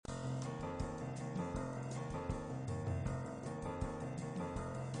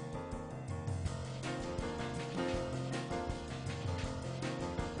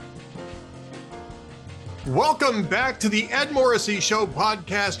Welcome back to the Ed Morrissey Show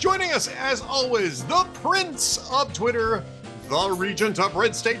podcast. Joining us, as always, the Prince of Twitter, the Regent of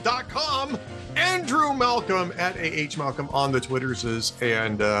RedState.com, Andrew Malcolm at AH Malcolm on the Twitterses,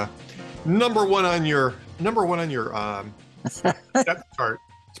 and number one on your depth chart,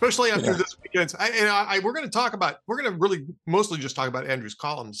 especially after this weekend. We're going to really mostly just talk about Andrew's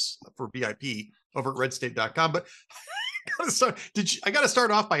columns for VIP over at RedState.com, but. I got to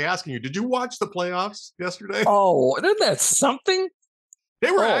start off by asking you, did you watch the playoffs yesterday? Oh, isn't that something? They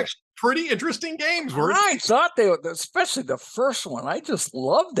were actually pretty interesting games. I thought they were, especially the first one. I just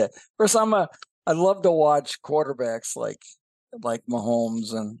loved it. First, I love to watch quarterbacks like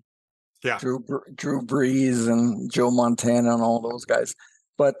Mahomes and Drew Brees and Joe Montana and all those guys.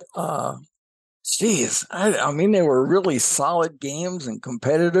 But geez, I mean, they were really solid games and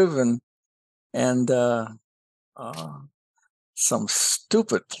competitive and some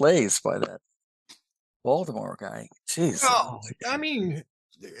stupid plays by that Baltimore guy. Jeez. No, I mean,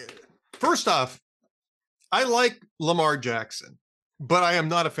 first off, I like Lamar Jackson, but I am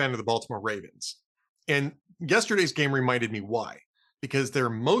not a fan of the Baltimore Ravens. And yesterday's game reminded me why. Because they're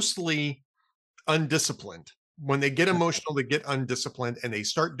mostly undisciplined. When they get emotional, they get undisciplined, and they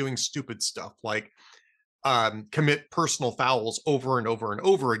start doing stupid stuff like commit personal fouls over and over and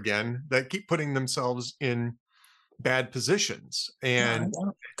over again that keep putting themselves in bad positions, and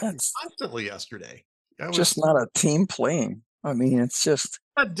that's constantly yesterday. Just not a team playing. I mean, it's just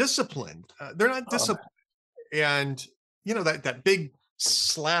not disciplined. They're not disciplined, and you know that big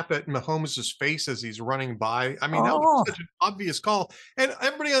slap at Mahomes' face as he's running by. I mean, that was such an obvious call, and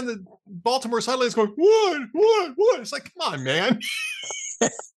everybody on the Baltimore sideline is going, "What? It's like, come on, man, you know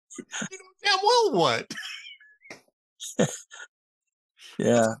damn well what."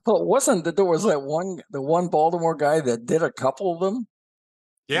 Yeah, but there was the one Baltimore guy that did a couple of them?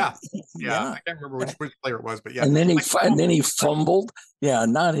 Yeah. I can't remember which player it was, but yeah. And then he fumbled. Yeah,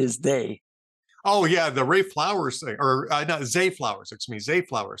 not his day. Oh yeah, the Ray Flowers thing, or not Zay Flowers. Excuse me, Zay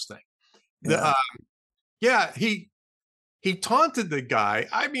Flowers thing. He taunted the guy.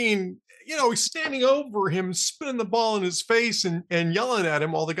 I mean, you know, he's standing over him, spinning the ball in his face and yelling at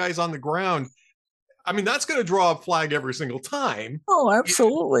him while the guy's on the ground. I mean, that's going to draw a flag every single time. Oh,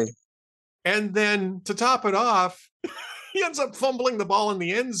 absolutely. And then to top it off, he ends up fumbling the ball in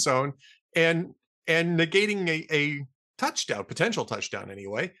the end zone and negating a touchdown, potential touchdown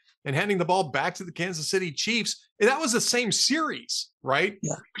anyway, and handing the ball back to the Kansas City Chiefs. And that was the same series, right?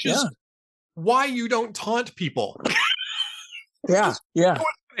 Yeah. Which is why you don't taunt people. Yeah. What's going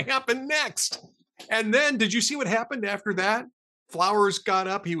to happen next? And then did you see what happened after that? Flowers got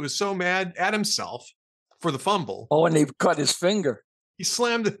up. He was so mad at himself for the fumble. Oh, and he cut his finger. He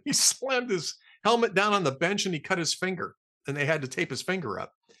slammed his helmet down on the bench and he cut his finger, and they had to tape his finger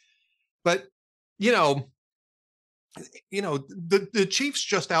up. But you know, the Chiefs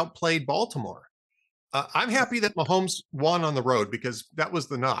just outplayed Baltimore. I'm happy that Mahomes won on the road, because that was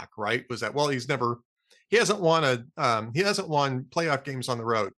the knock, right? Was that, well, he hasn't won playoff games on the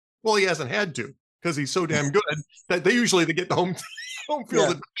road. Well, he hasn't had to, because he's so damn good that they get the home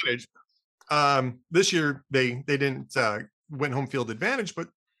field advantage. This year they didn't win home field advantage, but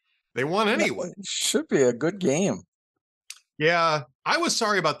they won anyway. It should be a good game. Yeah, I was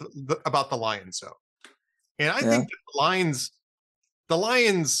sorry about the Lions though, and I think that the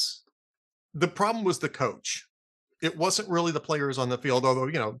Lions, the problem was the coach. It wasn't really the players on the field, although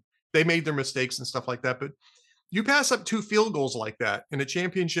you know they made their mistakes and stuff like that. But you pass up 2 field goals like that in a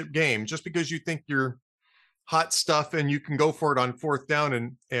championship game just because you think you're hot stuff and you can go for it on 4th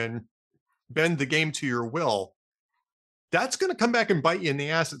down and bend the game to your will. That's going to come back and bite you in the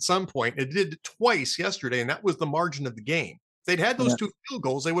ass at some point. It did twice yesterday, and that was the margin of the game. If they'd had those 2 field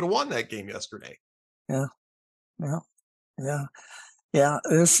goals, they would have won that game yesterday. Yeah.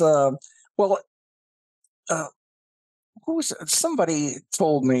 This somebody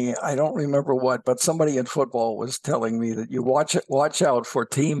told me, I don't remember what, but somebody in football was telling me that you watch out for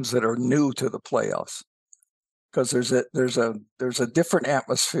teams that are new to the playoffs, because there's a different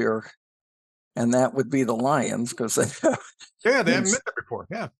atmosphere, and that would be the Lions, because they haven't met that before.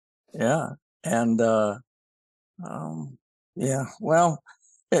 And well,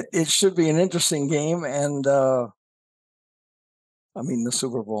 it should be an interesting game, and I mean the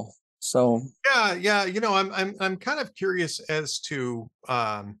Super Bowl. So you know, I'm kind of curious as to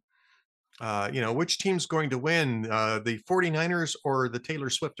which team's going to win, the 49ers or the Taylor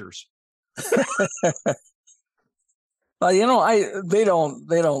Swifters. You know, they don't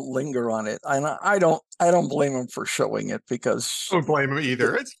linger on it. I don't blame them for showing it, because I don't blame them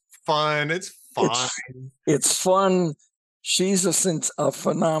either. It's fun. It's fine. It's fun. She's a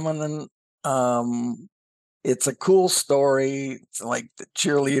phenomenon. it's a cool story. It's like the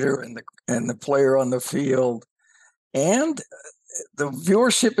cheerleader and the player on the field, and the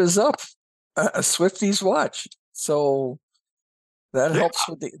viewership is up. Swifties watch, so that helps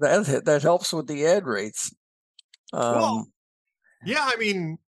with that helps with the ad rates. Well, yeah, I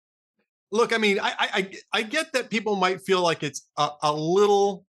mean, look, I mean, I get that people might feel like it's a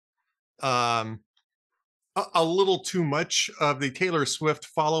little too much of the Taylor Swift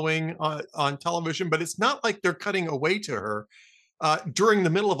following on television, but it's not like they're cutting away to her during the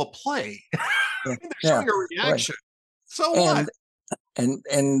middle of a play. They're showing a reaction. Right. So what? And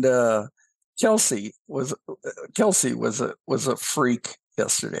Kelsey was a freak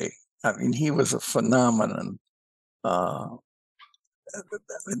yesterday. I mean, he was a phenomenon.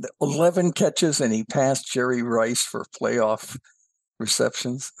 11 catches, and he passed Jerry Rice for playoff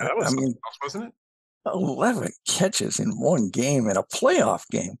receptions. That was else, wasn't it? 11 catches in one game, in a playoff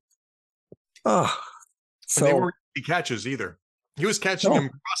game. Oh, so they weren't catches either. He was catching him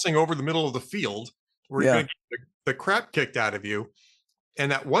crossing over the middle of the field where you're going to get the crap kicked out of you.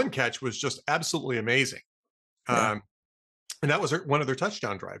 And that one catch was just absolutely amazing. And that was one of their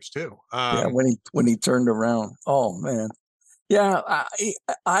touchdown drives too. When he turned around. Oh man. Yeah,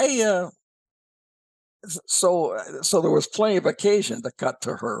 so there was plenty of occasion to cut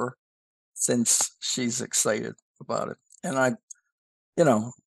to her, since she's excited about it. And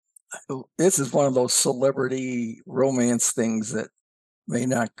this is one of those celebrity romance things that may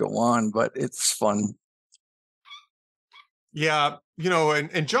not go on, but it's fun. Yeah,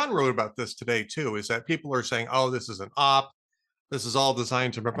 and John wrote about this today too, is that people are saying, oh, this is an op. This is all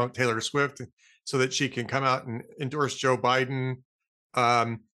designed to promote Taylor Swift so that she can come out and endorse Joe Biden.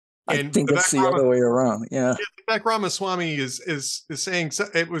 I think it's the other way around. Yeah. Vivek Ramaswamy is saying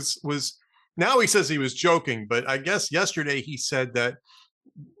it was now he says he was joking, but I guess yesterday he said that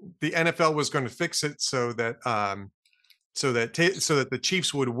the NFL was going to fix it so that the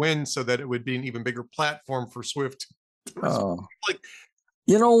Chiefs would win, so that it would be an even bigger platform for Swift. Oh. Like,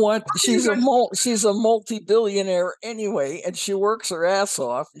 you know what? She's a multi-billionaire anyway, and she works her ass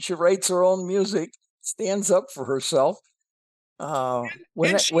off. She writes her own music, stands up for herself.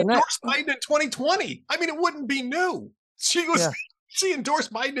 When she endorsed Biden in 2020. I mean, it wouldn't be new. She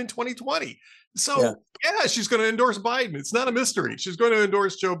endorsed Biden in 2020. So she's going to endorse Biden. It's not a mystery. She's going to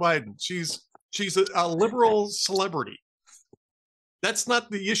endorse Joe Biden. She's a liberal celebrity. That's not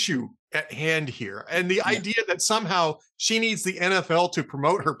the issue at hand here. And the idea that somehow she needs the NFL to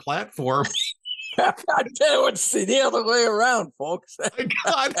promote her platform. I tell you, it's the other way around, folks. My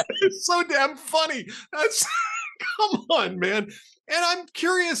God, it's so damn funny. Come on, man. And I'm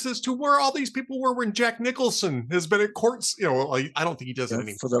curious as to where all these people were when Jack Nicholson has been at courts. I don't think he does it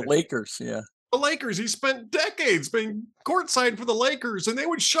anymore. For the Lakers, The Lakers, he spent decades being courtside for the Lakers, and they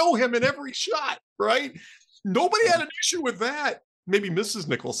would show him in every shot, right? Nobody had an issue with that. Maybe Mrs.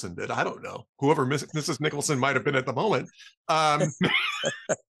 Nicholson did. I don't know. Whoever Mrs. Nicholson might have been at the moment.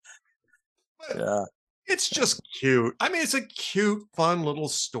 It's just cute. I mean, it's a cute, fun little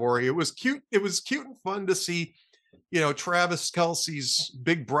story. It was cute. It was cute and fun to see, Travis Kelce's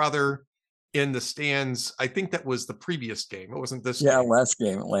big brother in the stands. I think that was the previous game. It wasn't this game. Last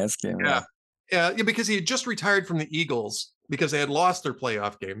game. Yeah, because he had just retired from the Eagles because they had lost their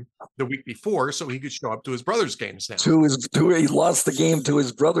playoff game the week before, so he could show up to his brother's games now. He lost the game to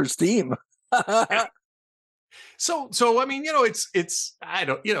his brother's team. So I mean, it's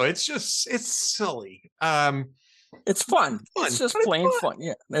silly. It's fun. It's just plain fun.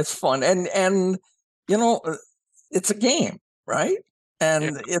 Yeah, it's fun, and it's a game, right?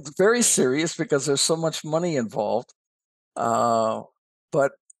 And it's very serious because there's so much money involved.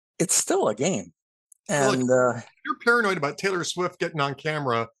 But it's still a game. And you're paranoid about Taylor Swift getting on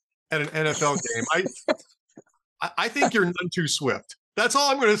camera at an NFL game. I think you're none too swift. That's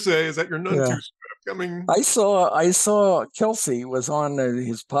all I'm going to say, is that you're none too swift. I mean, I saw Kelsey was on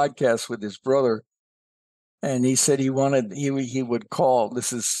his podcast with his brother, and he said he would call.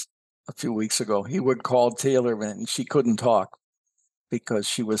 This is a few weeks ago. He would call Taylor, and she couldn't talk because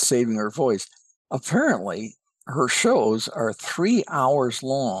she was saving her voice. Apparently, her shows are 3 hours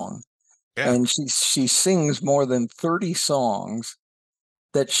long. Yeah. And she sings more than 30 songs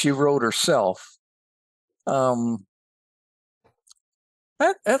that she wrote herself. That's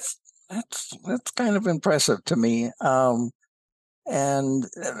kind of impressive to me. And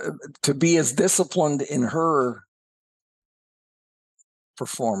to be as disciplined in her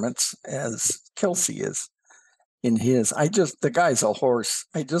performance as Kelsey is in his. The guy's a horse.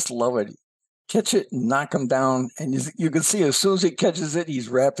 I just love it. Catch it and knock him down, and you can see as soon as he catches it, he's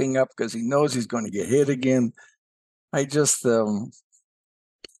wrapping up because he knows he's going to get hit again. He's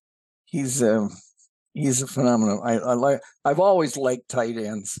He's a phenomenon. I've always liked tight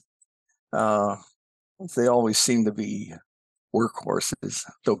ends. They always seem to be workhorses,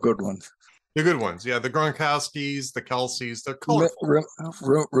 the good ones. The good ones, yeah. The Gronkowskis, the Kelseys, they're colorful.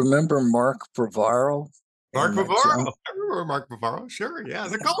 Remember Mark Bavaro? Mark Bavaro. I remember Mark Bavaro. Sure, yeah.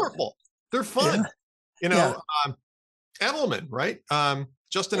 They're colorful. They're fun. Yeah. Edelman, right?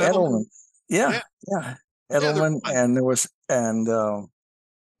 Justin Edelman. Yeah. Edelman, and there was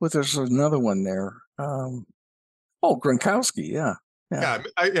there's another one there. Gronkowski, yeah.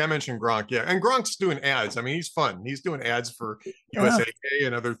 I mentioned Gronk, yeah, and Gronk's doing ads. I mean, he's fun. He's doing ads for USA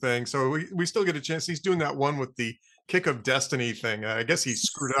and other things. So we still get a chance. He's doing that one with the Kick of Destiny thing. I guess he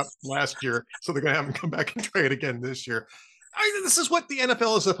screwed up last year, so they're going to have him come back and try it again this year. This is what the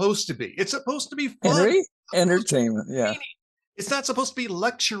NFL is supposed to be. It's supposed to be fun, entertainment. Yeah, it's not supposed to be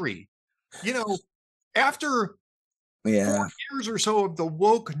luxury. After 4 years or so of the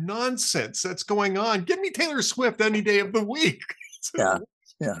woke nonsense that's going on, give me Taylor Swift any day of the week. Yeah,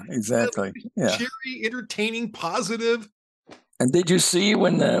 exactly. Yeah, cheery, entertaining, positive. And did you see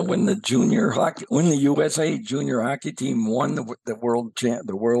when the USA junior hockey team won the world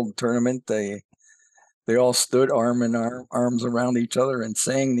tournament? They all stood arms around each other and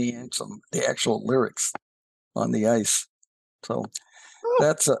sang the actual lyrics on the ice. So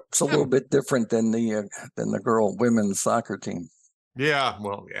it's a little bit different than the women's soccer team. Yeah,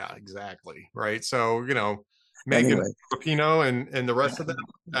 well, yeah, exactly. Right. So, Megan Rapinoe and the rest of them.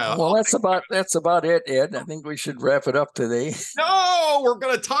 That's about it, Ed. I think we should wrap it up today. No, we're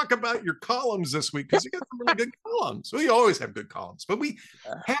going to talk about your columns this week because you got some really good columns. We always have good columns, but we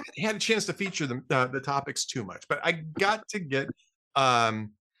haven't had a chance to feature the topics too much. But I got to get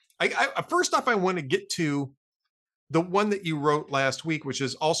first off, I want to get to the one that you wrote last week, which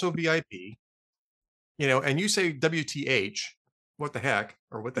is also VIP. And you say WTH, what the heck,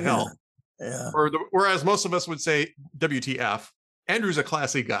 or what the hell. Yeah. Whereas most of us would say WTF. Andrew's a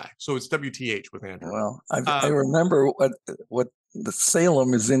classy guy, so it's WTH with Andrew. Well, I remember what the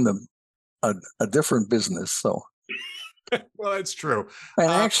Salem is in a different business. So, well, that's true.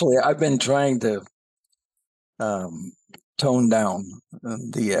 And actually, I've been trying to tone down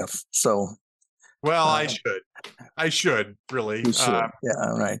the F. So, well, I should really. You should.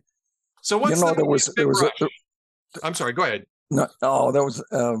 Yeah, right. So what's there was I'm sorry. Go ahead. No, there was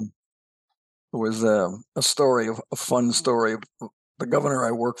a story, a fun story. The governor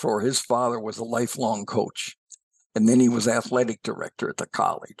I worked for, his father was a lifelong coach, and then he was athletic director at the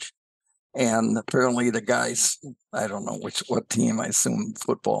college. And apparently the guys, I don't know what team, I assume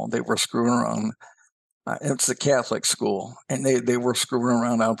football, they were screwing around. It's a Catholic school, and they were screwing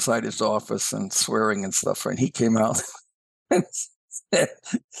around outside his office and swearing and stuff. And he came out and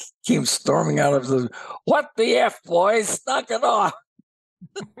came storming out of the, "What the F, boys? Knock it off."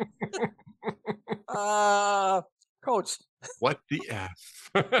 Coach. What the F?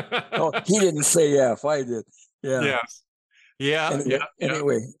 Oh, he didn't say F. I did. Yeah. Yes. Yeah.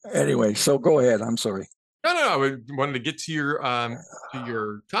 Anyway. So go ahead. I'm sorry. No. I wanted to get to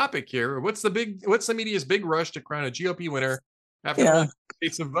your topic here. What's the media's big rush to crown a GOP winner after all the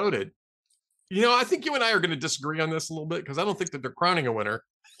states have voted? I think you and I are going to disagree on this a little bit because I don't think that they're crowning a winner.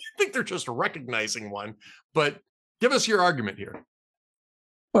 I think they're just recognizing one. But give us your argument here.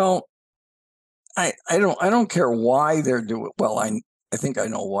 Well, I don't care why they're doing it. Well, I think I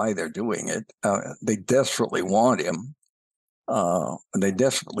know why they're doing it. They desperately want him. They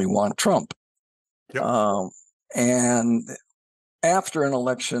desperately want Trump. Yep. And after an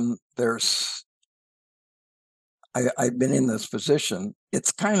election, I've been in this position.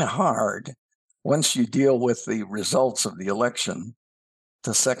 It's kind of hard once you deal with the results of the election.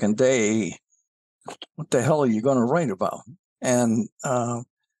 The second day, what the hell are you going to write about? And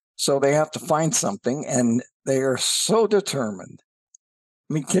so they have to find something, and they are so determined.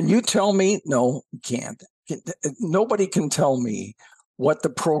 I mean, can you tell me? No, you can't. Nobody can tell me what the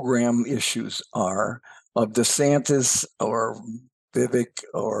program issues are of DeSantis or Vivek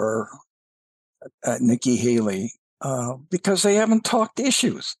or Nikki Haley because they haven't talked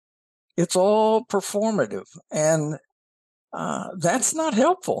issues. It's all performative, and that's not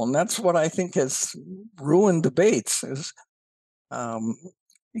helpful. And that's what I think has ruined debates is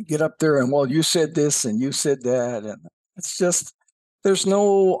you get up there and, well, you said this and you said that. And it's just, there's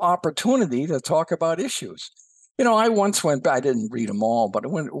no opportunity to talk about issues. I once I didn't read them all, but I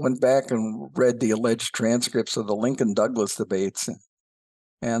went back and read the alleged transcripts of the Lincoln-Douglas debates.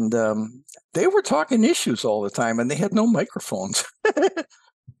 And they were talking issues all the time, and they had no microphones.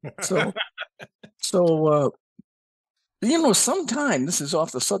 So sometime, this is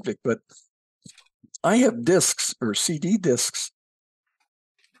off the subject, but I have discs or CD discs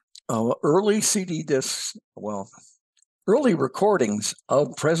early CD discs, early recordings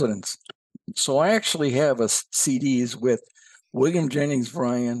of presidents. So I actually have CDs with William Jennings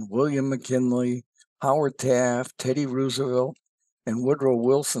Bryan, William McKinley, Howard Taft, Teddy Roosevelt, and Woodrow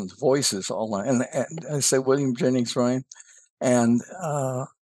Wilson's voices all on. And I say William Jennings Bryan, and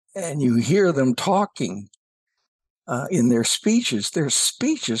you hear them talking in their speeches. Their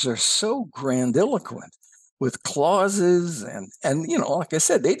speeches are so grandiloquent with clauses and like I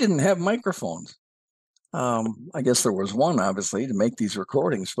said, they didn't have microphones. I guess there was one, obviously, to make these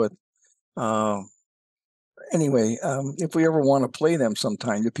recordings, but anyway, if we ever want to play them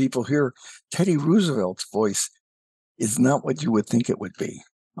sometime, the people hear Teddy Roosevelt's voice is not what you would think it would be.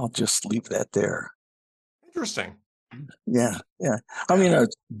 I'll just leave that there. Interesting. Yeah. I mean, a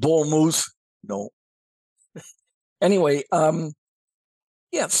bull moose, no. Anyway,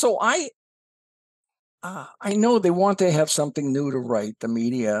 yeah. So I know they want to have something new to write, the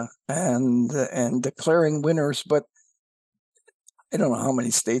media, and declaring winners, but I don't know how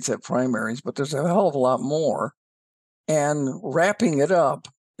many states have primaries, but there's a hell of a lot more. And wrapping it up,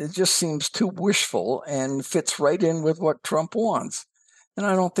 it just seems too wishful and fits right in with what Trump wants. And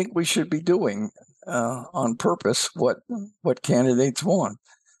I don't think we should be doing on purpose what candidates want.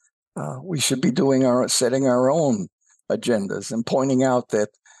 We should be setting our own agendas and pointing out that,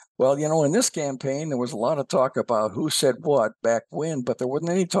 well, in this campaign, there was a lot of talk about who said what back when, but there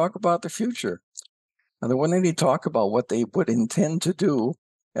wasn't any talk about the future. And there wasn't any talk about what they would intend to do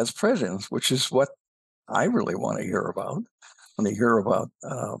as presidents, which is what I really want to hear about when they hear about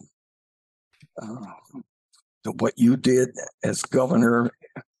what you did as governor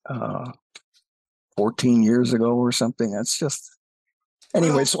 14 years ago or something. That's just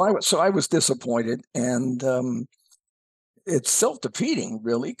anyway. So I was disappointed, and it's self-defeating,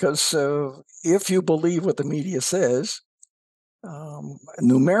 really, because if you believe what the media says,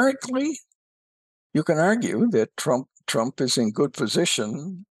 numerically, you can argue that Trump is in good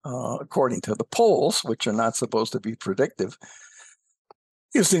position, according to the polls, which are not supposed to be predictive,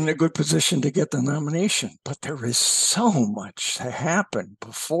 is in a good position to get the nomination. But there is so much to happen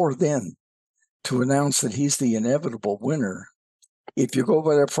before then to announce that he's the inevitable winner. If you go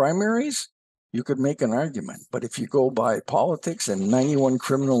by the primaries, you could make an argument. But if you go by politics and 91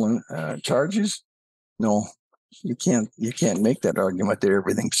 criminal charges, no, you can't make that argument that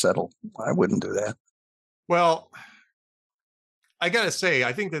everything's settled. I wouldn't do that. Well, I got to say,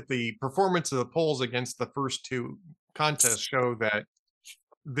 I think that the performance of the polls against the first two contests show that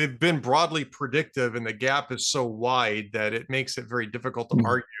they've been broadly predictive, and the gap is so wide that it makes it very difficult to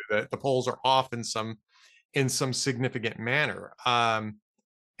argue that the polls are off in some significant manner. And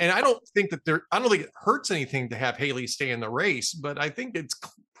I don't think it hurts anything to have Haley stay in the race, but I think it's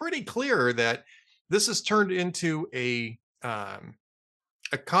pretty clear that this has turned into a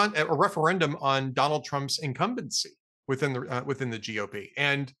referendum on Donald Trump's incumbency within the GOP,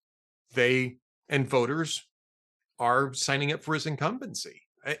 and voters are signing up for his incumbency.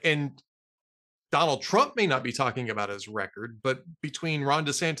 And Donald Trump may not be talking about his record, but between Ron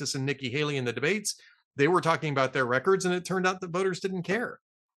DeSantis and Nikki Haley in the debates, they were talking about their records, and it turned out that voters didn't care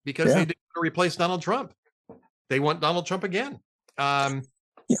because they didn't want to replace Donald Trump. They want Donald Trump again.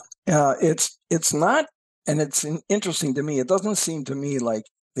 It's not, and it's interesting to me. It doesn't seem to me like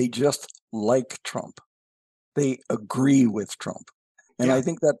they just like Trump. They agree with Trump. And I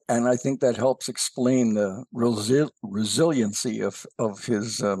think that helps explain the resiliency of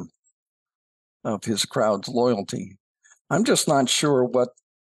his crowd's loyalty. I'm just not sure what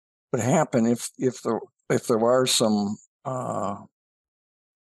would happen if there are some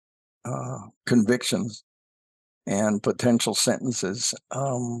convictions and potential sentences.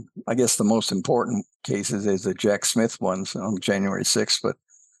 I guess the most important cases is the Jack Smith ones on January 6th, but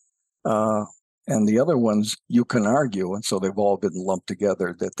and the other ones you can argue, and so they've all been lumped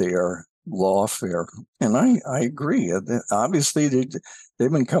together, that they are lawfare. And I agree. Obviously,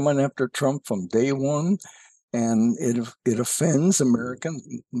 they've been coming after Trump from day one, and it offends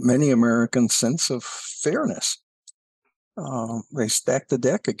many Americans' sense of fairness. They stacked the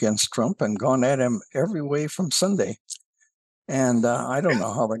deck against Trump and gone at him every way from Sunday. And I don't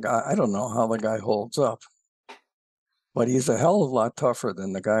know how the guy holds up. But he's a hell of a lot tougher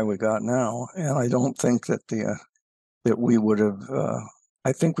than the guy we got now, and I don't think that that we would have.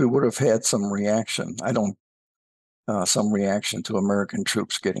 I think we would have had some reaction. Some reaction to American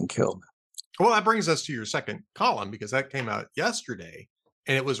troops getting killed. Well, that brings us to your second column, because that came out yesterday,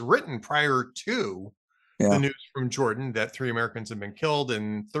 and it was written prior to the news from Jordan that 3 Americans had been killed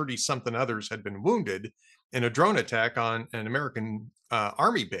and 30-something others had been wounded in a drone attack on an American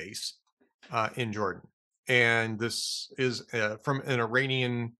army base in Jordan. And this is from an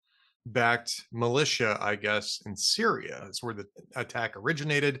Iranian backed militia, I guess, in Syria. Is where the attack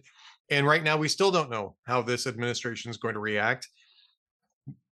originated. And right now, we still don't know how this administration is going to react.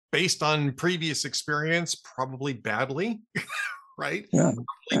 Based on previous experience, probably badly, right? Yeah.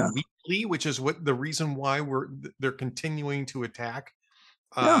 Probably weakly, which is what the reason why they're continuing to attack.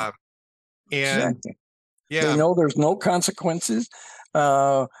 And exactly. They know there's no consequences,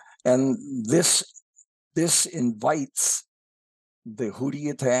 and this invites the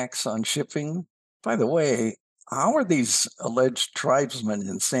Houthi attacks on shipping. By the way, how are these alleged tribesmen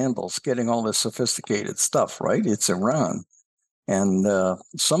in sandals getting all this sophisticated stuff, right? It's Iran. And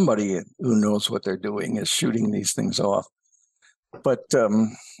somebody who knows what they're doing is shooting these things off. But,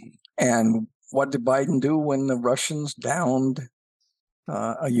 and what did Biden do when the Russians downed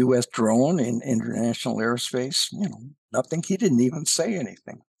a U.S. drone in international airspace? You know, nothing. He didn't even say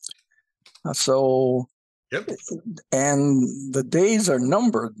anything. So, and the days are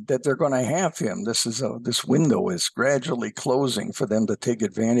numbered that they're going to have him. This window is gradually closing for them to take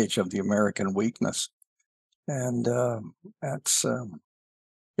advantage of the American weakness, and it's a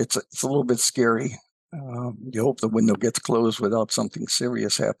little bit scary. You hope the window gets closed without something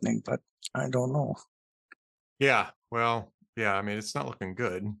serious happening, but I don't know. Yeah, well, yeah, I mean, it's not looking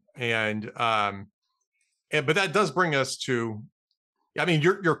good, but that does bring us to. I mean,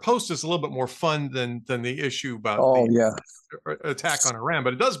 your post is a little bit more fun than the issue about the attack on Iran,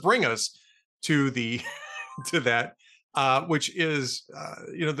 but it does bring us to that, which is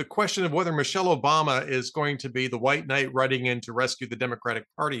the question of whether Michelle Obama is going to be the white knight riding in to rescue the Democratic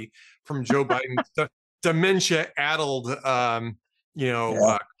Party from Joe Biden's dementia-addled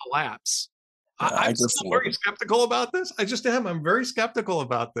collapse. I'm still very skeptical about this. I just am. I'm very skeptical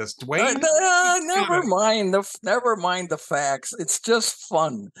about this. Dwayne, never mind the facts. It's just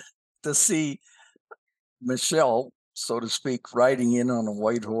fun to see Michelle, so to speak, riding in on a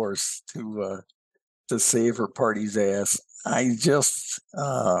white horse to save her party's ass. It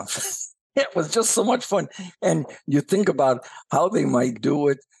was just so much fun. And you think about how they might do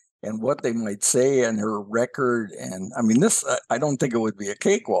it and what they might say and her record. And I mean, I don't think it would be a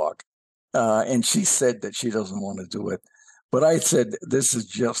cakewalk. And she said that she doesn't want to do it. But I said, this is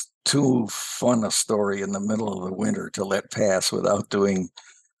just too fun a story in the middle of the winter to let pass without doing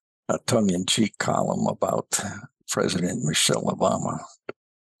a tongue-in-cheek column about President Michelle Obama.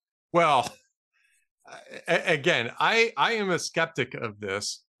 Well, again, I am a skeptic of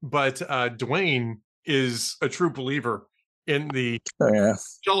this, but Dwayne is a true believer in the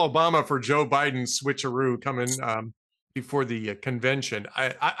Michelle Obama for Joe Biden switcheroo coming before the convention.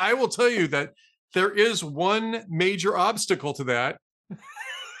 I will tell you that there is one major obstacle to that.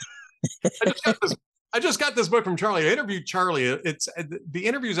 I just got this book from Charlie. I interviewed Charlie. The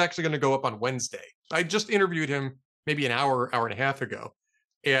interview is actually going to go up on Wednesday. I just interviewed him maybe an hour and a half ago,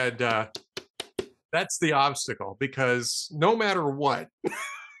 and that's the obstacle, because no matter what,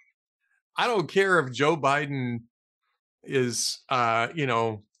 I don't care if Joe Biden is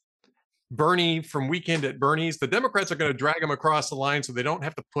Bernie from Weekend at Bernie's. The Democrats are going to drag him across the line so they don't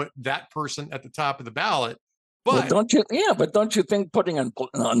have to put that person at the top of the ballot. But don't you think putting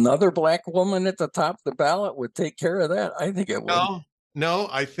another black woman at the top of the ballot would take care of that? I think it would. No,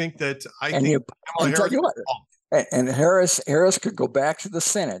 I think that Harris could go back to the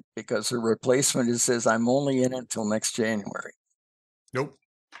Senate because her replacement says, I'm only in it until next January. Nope.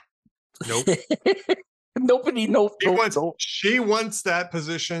 Nobody knows. She wants that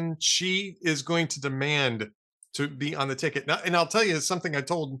position. She is going to demand to be on the ticket. Now, and I'll tell you something I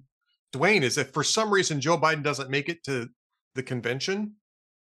told Dwayne is if for some reason Joe Biden doesn't make it to the convention,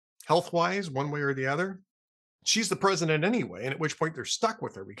 health-wise, one way or the other, she's the president anyway. And at which point they're stuck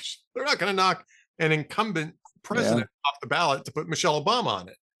with her because they're not going to knock an incumbent president off the ballot to put Michelle Obama on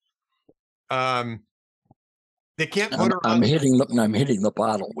it. They can't put her I'm hitting the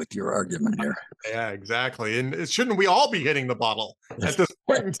bottle with your argument here. Yeah, exactly. And shouldn't we all be hitting the bottle at this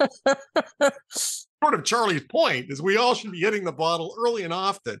point? Sort of Charlie's point is we all should be hitting the bottle early and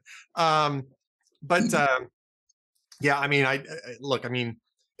often. Yeah, I mean, I look, I mean,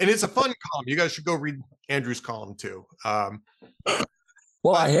 and it's a fun column. You guys should go read Andrew's column too.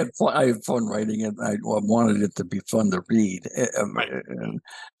 Well, I had fun writing it. I wanted it to be fun to read,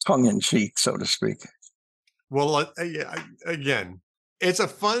 tongue in cheek, so to speak. Well, again, it's a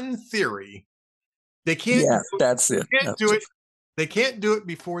fun theory. They can't. Yeah, that's it. They can't do it. They can't do it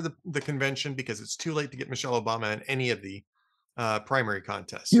before the convention because it's too late to get Michelle Obama in any of the primary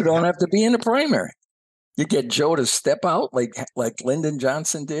contests. You don't have to be in a primary. You get Joe to step out like Lyndon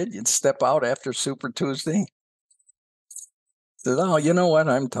Johnson did. You'd step out after Super Tuesday. Said, oh, you know what?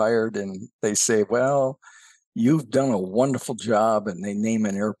 I'm tired. And they say, well, you've done a wonderful job, and they name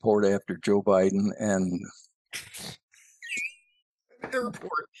an airport after Joe Biden, and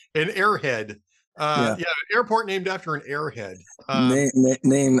airport, an airhead. Yeah, airport named after an airhead.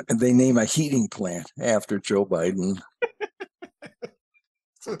 They name a heating plant after Joe Biden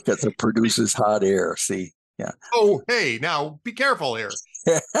because it produces hot air. See, yeah. Oh, hey, now be careful here.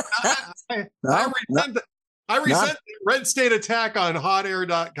 I resent the red state attack on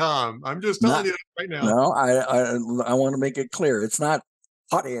hotair.com. I'm just telling you right now. No, I want to make it clear. It's not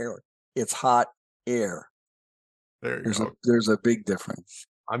hot air. It's hot air. There's a big difference.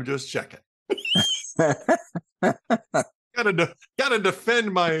 I'm just checking. Gotta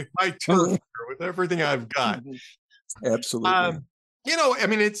defend my turf here with everything I've got. Absolutely. I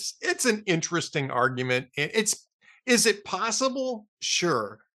mean, it's an interesting argument. Is it possible?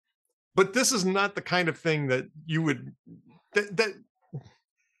 Sure. But this is not the kind of thing that you would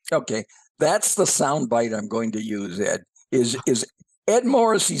Okay. That's the soundbite I'm going to use, Ed. Is Ed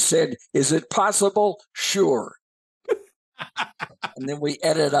Morrissey said, is it possible? Sure. And then we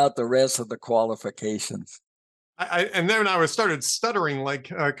edit out the rest of the qualifications. And then I started stuttering like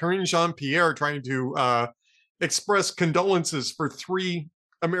Karine Jean-Pierre trying to express condolences for 3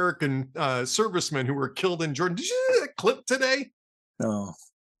 American servicemen who were killed in Jordan. Did you see that clip today? No.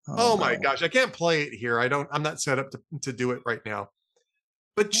 Oh my gosh, I can't play it here. I'm not set up to do it right now.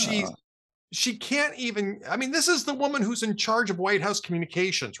 But she can't even, I mean, this is the woman who's in charge of White House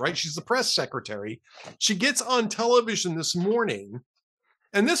communications, right? She's the press secretary. She gets on television this morning,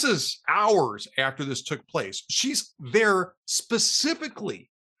 and this is hours after this took place. She's there specifically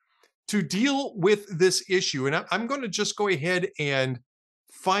to deal with this issue. And I'm going to just go ahead and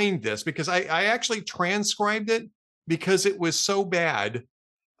find this because I actually transcribed it because it was so bad.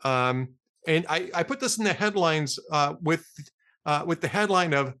 And I put this in the headlines with the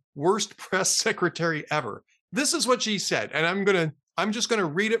headline of "Worst Press Secretary Ever." This is what she said, and I'm just gonna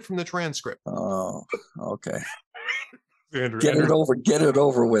read it from the transcript. Oh, okay. Andrew, get it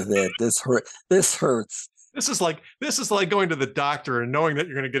over with, Ed. This hurts. This is like going to the doctor and knowing that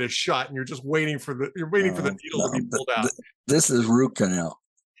you're going to get a shot, and you're just waiting for the needle to be pulled out. This is root canal.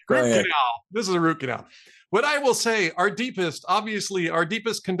 Canal. This is a root canal. What I will say, our deepest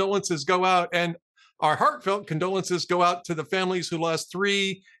condolences go out, and our heartfelt condolences go out to the families who lost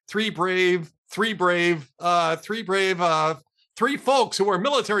three brave folks who are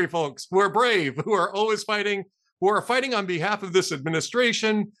military folks, who are brave, who are always fighting, who are fighting on behalf of this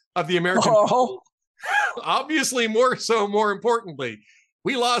administration, of the American people. Obviously, more importantly,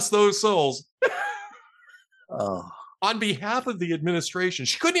 we lost those souls. On behalf of the administration.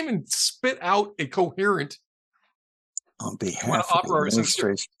 She couldn't even spit out a coherent on behalf of the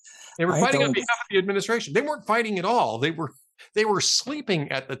administration. They were fighting on behalf of the administration. They weren't fighting at all. They were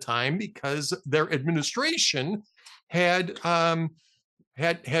sleeping at the time because their administration had not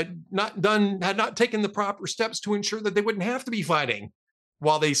taken the proper steps to ensure that they wouldn't have to be fighting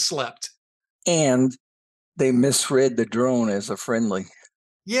while they slept. And they misread the drone as a friendly.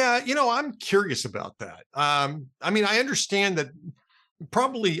 Yeah, I'm curious about that. I mean, I understand that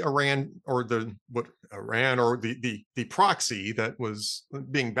probably Iran or the proxy that was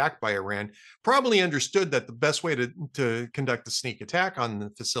being backed by Iran probably understood that the best way to conduct a sneak attack on the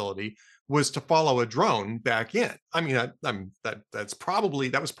facility was to follow a drone back in. I mean, that was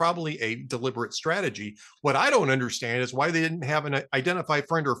probably a deliberate strategy. What I don't understand is why they didn't have an identify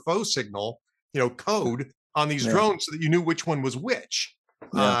friend or foe signal, code on these drones so that you knew which one was which.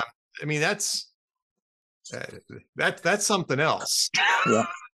 I mean, that's something else. Yeah.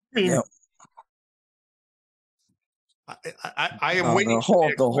 I mean, I am waiting the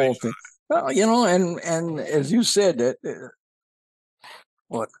whole thing. Well, and as you said, that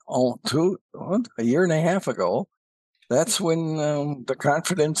a year and a half ago, that's when the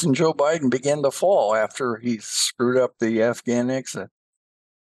confidence in Joe Biden began to fall after he screwed up the Afghan exit,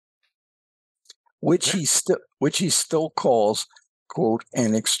 which he still calls, quote,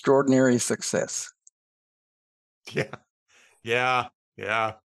 an extraordinary success. Yeah.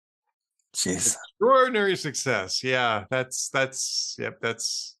 Jeez. Extraordinary success. Yeah, that's not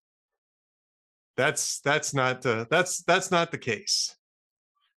the case.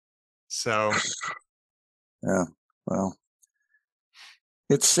 So yeah, well,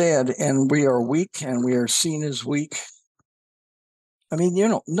 it's sad, and we are weak, and we are seen as weak. I mean,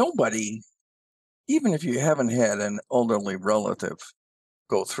 nobody, even if you haven't had an elderly relative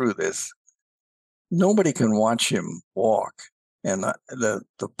go through this, nobody can watch him walk and the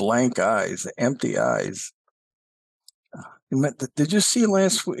blank eyes, the empty eyes. Did you see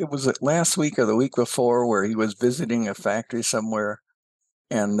last week or the week before where he was visiting a factory somewhere,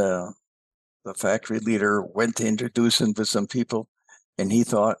 and the factory leader went to introduce him to some people, and he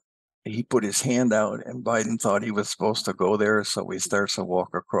put his hand out, and Biden thought he was supposed to go there, so he starts to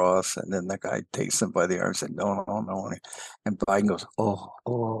walk across, and then the guy takes him by the arm and said, "No, no, no," and Biden goes, "Oh,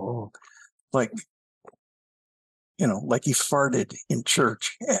 oh, oh," like like he farted in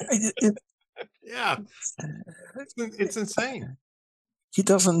church. Yeah, it's insane. He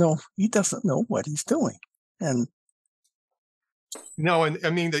doesn't know what he's doing, and no, and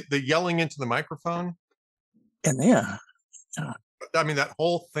I mean the yelling into the microphone, and yeah. I mean that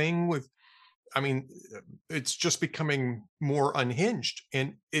whole thing with, I mean, it's just becoming more unhinged,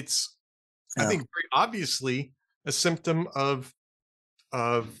 and it's, I think, very obviously a symptom of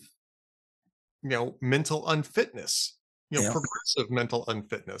mental unfitness, progressive mental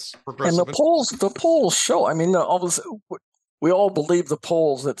unfitness. And the polls show. I mean, we all believe the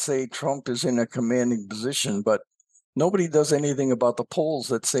polls that say Trump is in a commanding position, but nobody does anything about the polls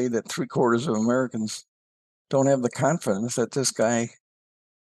that say that 3/4 of Americans don't have the confidence that this guy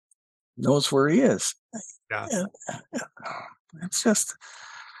knows where he is. Yeah. It's just,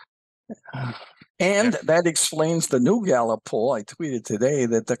 and that explains the new Gallup poll. I tweeted today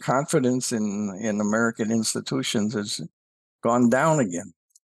that the confidence in American institutions has gone down again.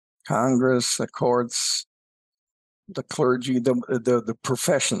 Congress, the courts, the clergy, the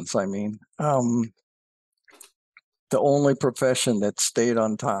professions. I mean, the only profession that stayed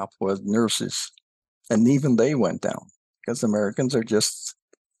on top was nurses, and even they went down because Americans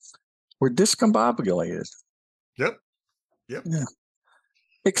we're discombobulated. Yep. Yeah.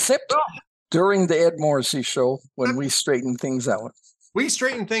 Except during the Ed Morrissey show when we straighten things out. We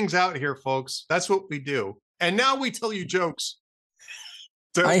straighten things out here, folks. That's what we do. And now we tell you jokes.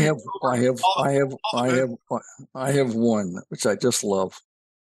 I have one which I just love.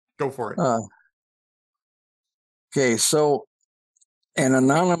 Go for it. Okay, so an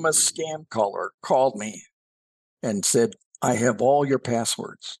anonymous scam caller called me and said, "I have all your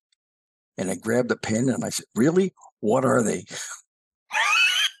passwords." And I grabbed a pen and I said, "Really? What are they?"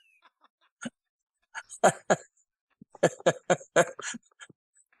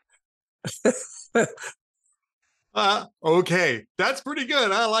 Okay, that's pretty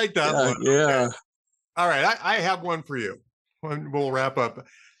good. I like that one. Yeah. Okay. All right, I have one for you. We'll wrap up.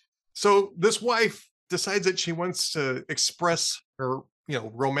 So this wife decides that she wants to express her,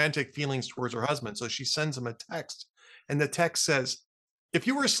 romantic feelings towards her husband. So she sends him a text, and the text says, "If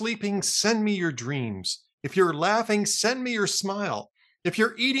you were sleeping, send me your dreams. If you're laughing, send me your smile. If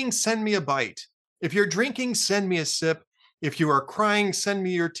you're eating, send me a bite. If you're drinking, send me a sip. If you are crying, send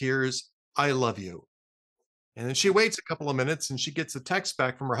me your tears. I love you." And then she waits a couple of minutes and she gets a text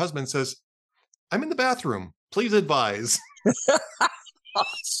back from her husband, says, "I'm in the bathroom. Please advise." Oh,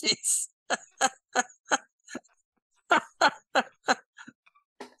 jeez.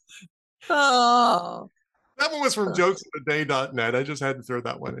 Oh. That one was from jokesoftheday.net. I just had to throw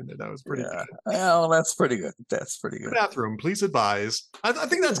that one in there. That was pretty good. Well, that's pretty good. That's pretty good. Bathroom, please advise. I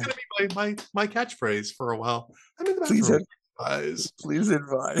think that's going to be my catchphrase for a while. I'm in the bathroom. Please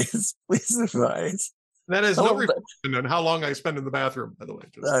advise. Please advise. That has no reflection on how long I spend in the bathroom, by the way.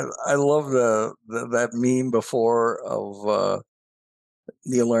 I love that meme before of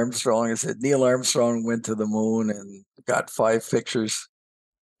Neil Armstrong. It said Neil Armstrong went to the moon and got 5 pictures,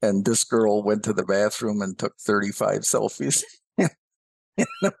 and this girl went to the bathroom and took 35 selfies.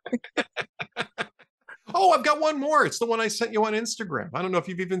 Oh, I've got one more. It's the one I sent you on Instagram. I don't know if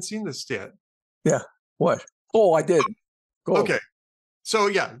you've even seen this yet. Yeah. What? Oh, I did. Go. Okay. So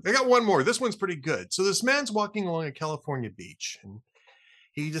yeah, I got one more. This one's pretty good. So this man's walking along a California beach, and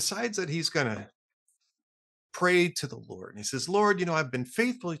he decides that he's going to pray to the Lord. And he says, "Lord, I've been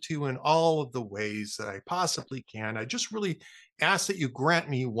faithful to you in all of the ways that I possibly can. I just really ask that you grant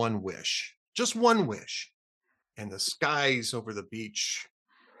me one wish, just one wish." And the skies over the beach,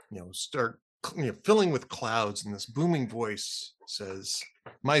 start filling with clouds, and this booming voice says,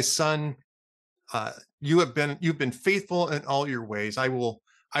 "My son, you've been faithful in all your ways. I will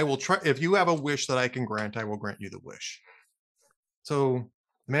try. If you have a wish that I can grant, I will grant you the wish." So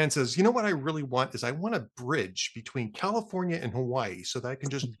the man says, "What I really want is I want a bridge between California and Hawaii so that I can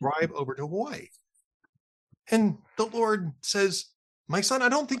just drive over to Hawaii." And the Lord says, "My son, I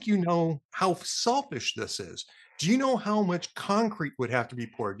don't think you know how selfish this is. Do you know how much concrete would have to be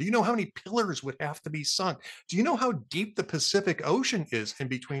poured? Do you know how many pillars would have to be sunk? Do you know how deep the Pacific Ocean is in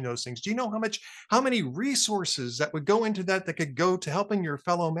between those things? Do you know how many resources that would go into that could go to helping your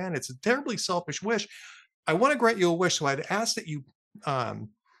fellow man? It's a terribly selfish wish. I want to grant you a wish, so I'd ask that you,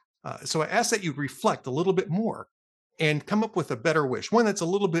 so I ask that you reflect a little bit more and come up with a better wish, one that's a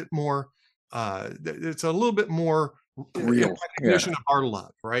little bit more, real in recognition of our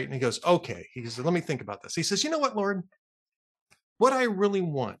love, right? And he goes, okay. He says, let me think about this. He says, you know what, Lord? What I really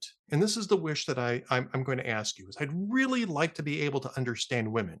want, and this is the wish that I'm going to ask you, is I'd really like to be able to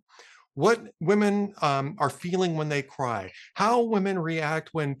understand women. What women are feeling when they cry, how women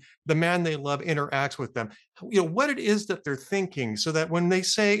react when the man they love interacts with them, what it is that they're thinking, so that when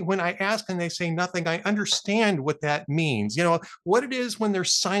I ask and they say nothing, I understand what that means. What it is when they're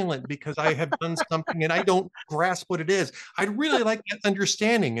silent because I have done something and I don't grasp what it is. I'd really like that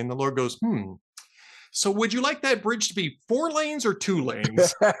understanding. And the Lord goes, so would you like that bridge to be 4 lanes or 2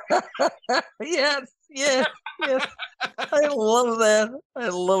 lanes? Yes. I love that.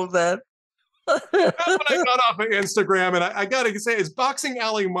 That's when I got off of Instagram, and I got to say, is Boxing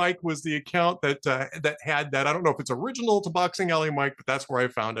Alley Mike was the account that had that. I don't know if it's original to Boxing Alley Mike, but that's where I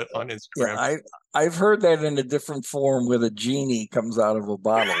found it on Instagram. Yeah, I've heard that in a different form, where the genie comes out of a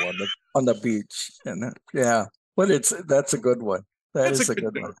bottle on the beach, and but that's a good one. That is a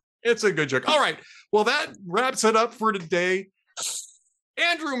good one. It's a good joke. All right. Well, that wraps it up for today.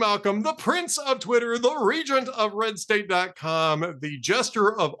 Andrew Malcolm, the Prince of Twitter, the Regent of RedState.com, the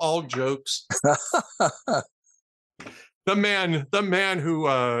jester of all jokes, the man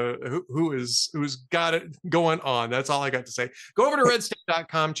who's got it going on. That's all I got to say. Go over to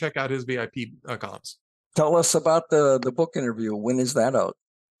RedState.com, check out his VIP columns. Tell us about the book interview. When is that out?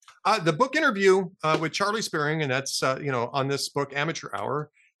 The book interview with Charlie Spearing, and that's on this book, Amateur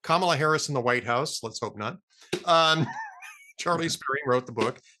Hour. Kamala Harris in the White House. Let's hope not. Charlie Spearing wrote the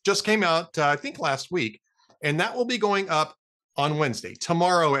book. Just came out, I think, last week. And that will be going up on Wednesday,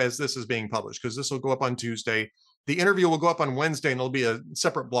 tomorrow, as this is being published, because this will go up on Tuesday. The interview will go up on Wednesday, and it'll be a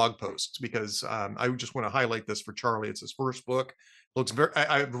separate blog post, because I just want to highlight this for Charlie. It's his first book.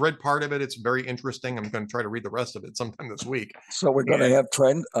 I've read part of it. It's very interesting. I'm going to try to read the rest of it sometime this week. So we're going to have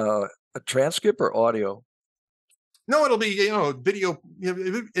a transcript or audio? No, it'll be, video.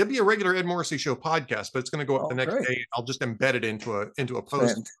 It'll be a regular Ed Morrissey Show podcast, but it's going to go up the next day. I'll just embed it into a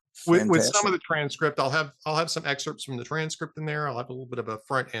post with some of the transcript. I'll have some excerpts from the transcript in there. I'll have a little bit of a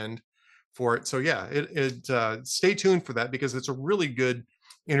front end for it. So yeah, stay tuned for that, because it's a really good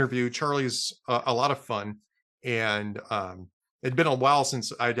interview. Charlie's a lot of fun, and it'd been a while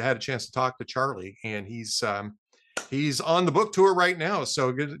since I'd had a chance to talk to Charlie, and he's on the book tour right now,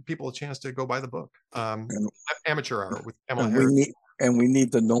 so give people a chance to go buy the book. Amateur Hour with Kamala Harris. We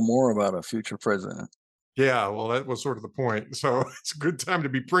need to know more about a future president. Yeah, well, that was sort of the point. So it's a good time to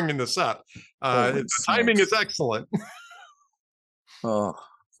be bringing this up. The timing is excellent. Oh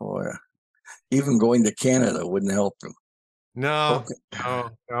boy, even going to Canada wouldn't help him. No.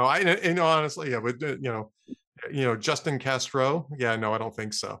 I honestly, with Justin Castro. Yeah, no, I don't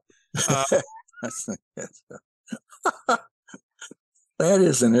think so. That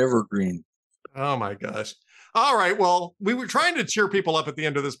is an evergreen. Oh my gosh. All right. Well, we were trying to cheer people up at the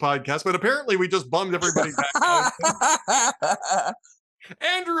end of this podcast, but apparently we just bummed everybody back.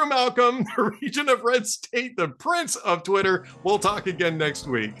 Andrew Malcolm, the Regent of Red State, the Prince of Twitter. We'll talk again next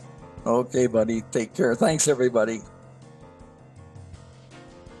week. Okay, buddy. Take care. Thanks, everybody.